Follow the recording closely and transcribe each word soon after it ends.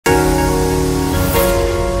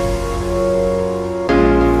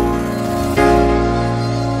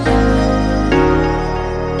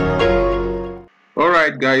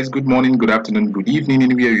guys, good morning, good afternoon, good evening,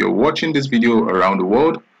 anywhere you're watching this video around the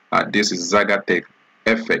world. This is Zagatech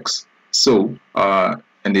FX. So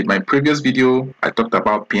in my previous video I talked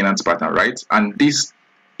about pennants pattern, right? And this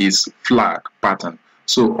is flag pattern.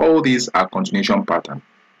 So all these are continuation pattern,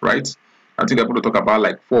 right? I think I'm going to talk about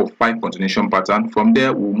like 4 or 5 continuation pattern. From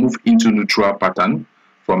there we'll move into neutral pattern.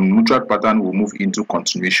 From neutral pattern we'll move into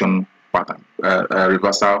continuation pattern,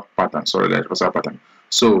 reversal pattern, reversal pattern.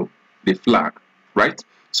 So the flag, right?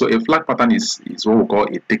 So a flag pattern is what we call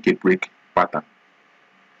a take a break pattern.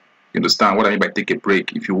 You understand what I mean by take a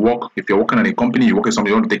break? If you're working on a company, you work with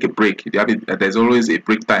somebody, you want to take a break. There's always a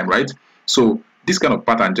break time, right? So this kind of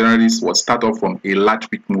pattern generally will start off from a large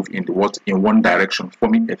wick move in one direction,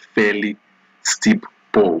 forming a fairly steep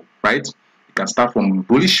pole, right? You can start from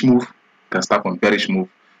bullish move, you can start from bearish move.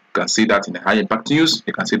 You can see that in a high impact news,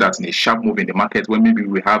 you can see that in a sharp move in the market when maybe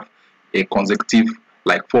we have a consecutive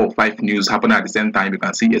like 4 or 5 news happening at the same time. You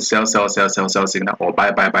can see a sell signal or buy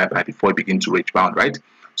before it begins to rebound, right?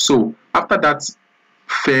 So after that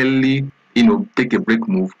fairly take a break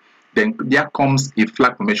move, then there comes a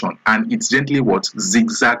flag formation, and it's gently what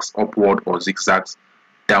zigzags upward or zigzags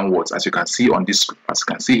downwards, as you can see on this, as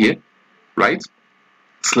you can see here, right?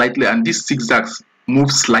 Slightly, and this zigzags move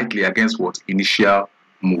slightly against what initial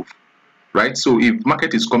move, right? So if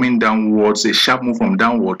market is coming downwards, a sharp move from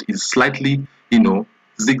downward is slightly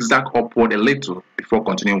zigzag upward a little before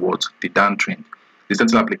continuing what the downtrend. The same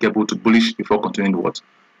thing applicable to bullish before continuing what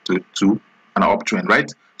to an uptrend, right?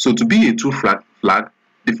 So to be a true flag,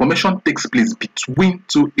 the formation takes place between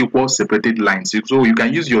 2 equal separated lines. So you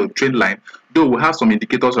can use your trend line, though we have some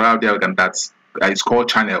indicators around there that is called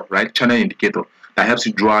channel, right? Channel indicator that helps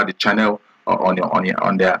you draw the channel on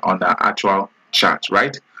the actual chart,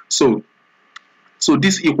 right? So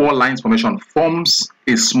this equal lines formation forms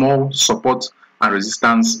a small support and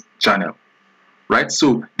resistance channel, right?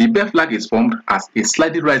 So the bear flag is formed as a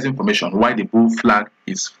slightly rising formation, while the bull flag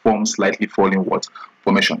is formed slightly falling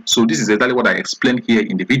formation. So this is exactly what I explained here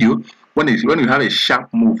in the video. When you have a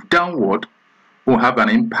sharp move downward, we'll have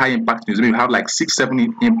an high impact news. We have like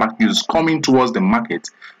 6-7 impact news coming towards the market,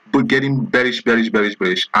 but getting bearish,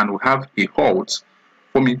 and we'll have a halt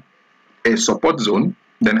forming a support zone,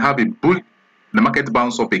 then have a bull, the market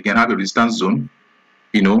bounce up again, have a resistance zone.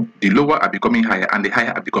 The lower are becoming higher and the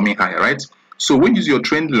higher are becoming higher, right? So when you use your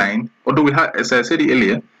trend line, although we have, as I said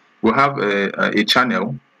earlier, we'll have a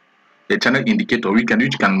channel indicator. You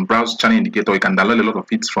can browse channel indicator. You can download a lot of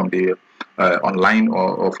it from the online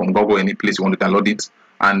or from Google, any place you want to download it,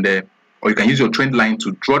 and or you can use your trend line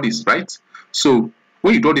to draw this, right? So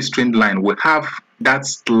when you draw this trend line, we have that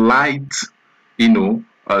slight,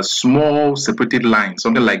 small separated line,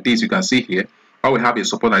 something like this. You can see here. How we have a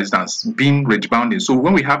support and resistance being rebounding. So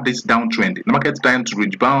when we have this downtrend, the market trying to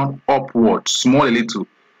rebound upward, small a little.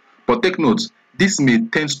 But take note, this may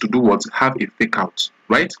tends to do what? Have a fake out,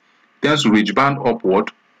 right? Tends to rebound upward,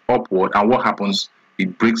 and what happens?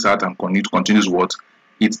 It breaks out and continues what?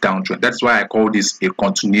 Its downtrend. That's why I call this a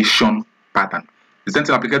continuation pattern. The same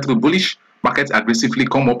thing applicable to bullish. Markets aggressively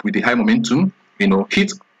come up with a high momentum,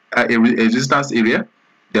 hit a resistance area,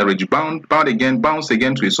 they rebound, bounce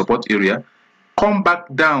again to a support area, come back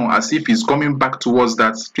down as if it's coming back towards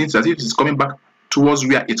that, as if it's coming back towards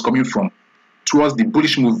where it's coming from, towards the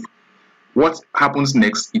bullish move. What happens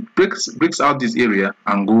next? It breaks out this area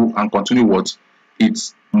and go and continue what?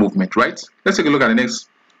 Its movement, right? Let's take a look at the next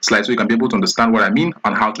slide so you can be able to understand what I mean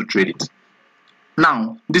and how to trade it.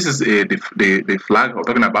 Now, this is the flag we're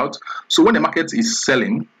talking about. So when the market is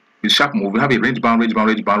selling with sharp move, we have a range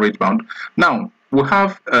bound. Now, we'll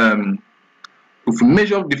have if we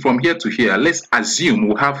measure from here to here, let's assume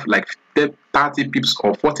we have like 30 pips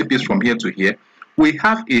or 40 pips from here to here. We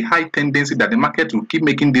have a high tendency that the market will keep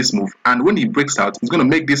making this move, and when it breaks out, it's going to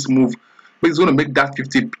make this move, it's going to make that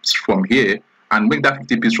 50 pips from here and make that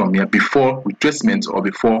 50 pips from here before retracement or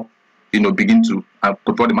before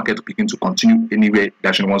before the market to begin to continue anywhere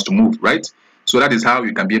direction it wants to move, right? So that is how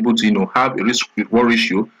you can be able to have a risk reward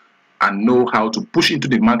ratio and know how to push into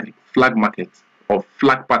the flag market or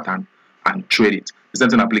flag pattern and trade it. The same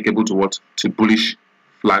thing applicable to what? To bullish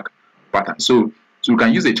flag pattern. So you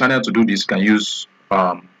can use a channel to do this. You can use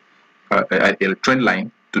a trend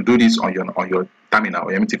line to do this on your terminal,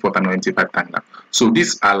 or MT4 terminal, MT5 terminal. So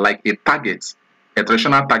these are like a target, a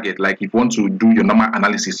traditional target. Like if you want to do your normal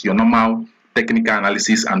analysis, your normal technical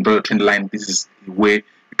analysis, and draw your trend line, this is the way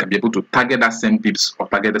you can be able to target that same pips or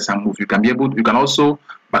target the same move. You can also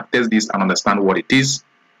backtest this and understand what it is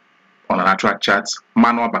on an actual chart,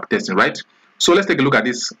 manual backtesting, right? So let's take a look at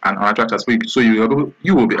this on an actual chart, so you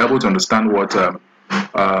will be able to understand what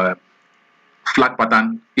flag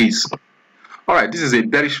pattern is. All right, this is a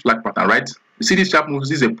bearish flag pattern, right? You see this sharp moves.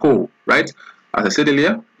 This is a pole, right? As I said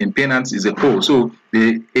earlier, in pennants is a pole. So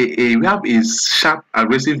we have a sharp,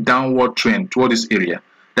 aggressive downward trend toward this area.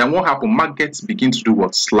 Then what happens? Markets begin to do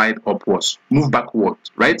what? Slide upwards, move backwards,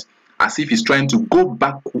 right? As if it's trying to go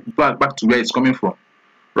back to where it's coming from,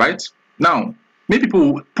 right? Now, many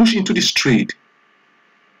people push into this trade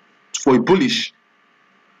for a bullish,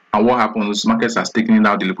 and what happens? Markets are taking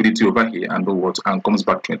out the liquidity over here and do what? And comes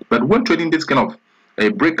back trend. But when trading this kind of a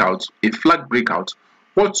breakout, a flag breakout,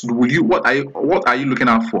 what are you looking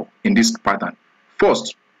out for in this pattern?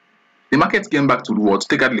 First, the market came back to what?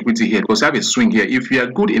 Take out liquidity here because you have a swing here. If you are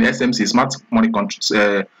good in SMC, smart money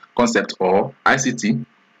concept, or ICT,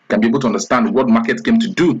 can be able to understand what market came to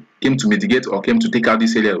do, came to mitigate, or came to take out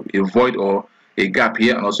this area, a void or a gap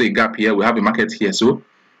here, and also a gap here. We have a market here. So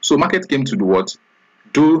market came to do what?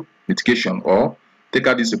 Do mitigation or take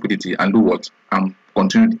out this liquidity and do what? And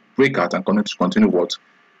continue breakout and continue what?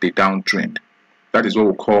 The downtrend. That is what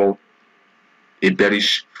we call a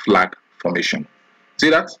bearish flag formation. See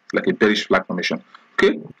that? Like a bearish flag formation.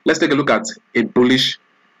 Okay, let's take a look at a bullish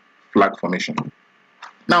flag formation.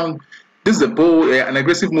 Now, this is an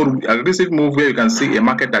aggressive move where you can see a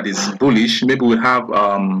market that is bullish. Maybe we'll have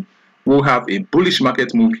a bullish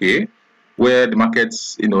market move here, where the market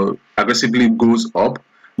aggressively goes up.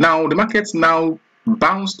 Now the market now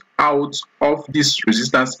bounced out of this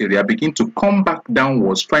resistance area, begin to come back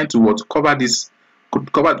downwards, trying to cover this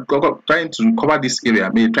area,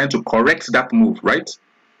 maybe trying to correct that move, right?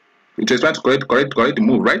 It is trying to correct the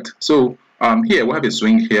move, right? So here we have a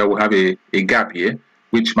swing, here we have a gap here,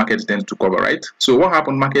 which market tends to cover, right? So what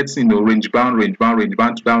happened? Markets range bound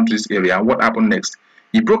down to this area. What happened next?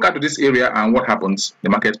 It broke out to this area, and what happens? The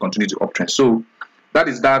market continued to uptrend. So that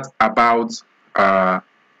is that about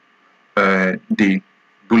the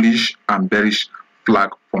bullish and bearish flag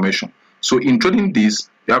formation. So in trading this,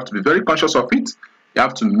 you have to be very conscious of it. You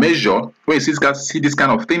have to measure. When you see this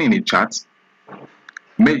kind of thing in a chart,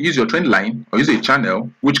 use your trend line or use a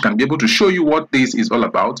channel which can be able to show you what this is all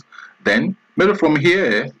about. Then measure from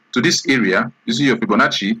here to this area using your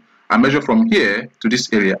Fibonacci, and measure from here to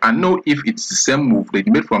this area and know if it's the same move that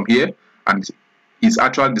you made from here and it's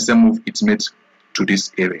actually the same move it's made to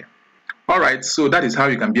this area. Alright, so that is how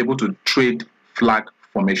you can be able to trade flag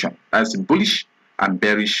formation. That's bullish and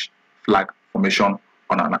bearish flag formation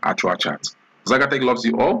on an actual chart. Zagatech loves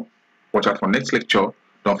you all. Watch out for next lecture.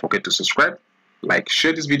 Don't forget to subscribe, like,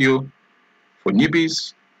 share this video for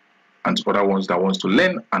newbies and other ones that wants to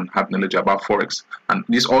learn and have knowledge about forex. And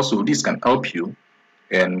this can help you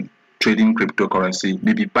in trading cryptocurrency,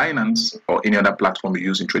 maybe Binance or any other platform you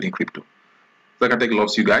use in trading crypto. Zagatech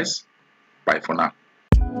loves you guys. Bye for now.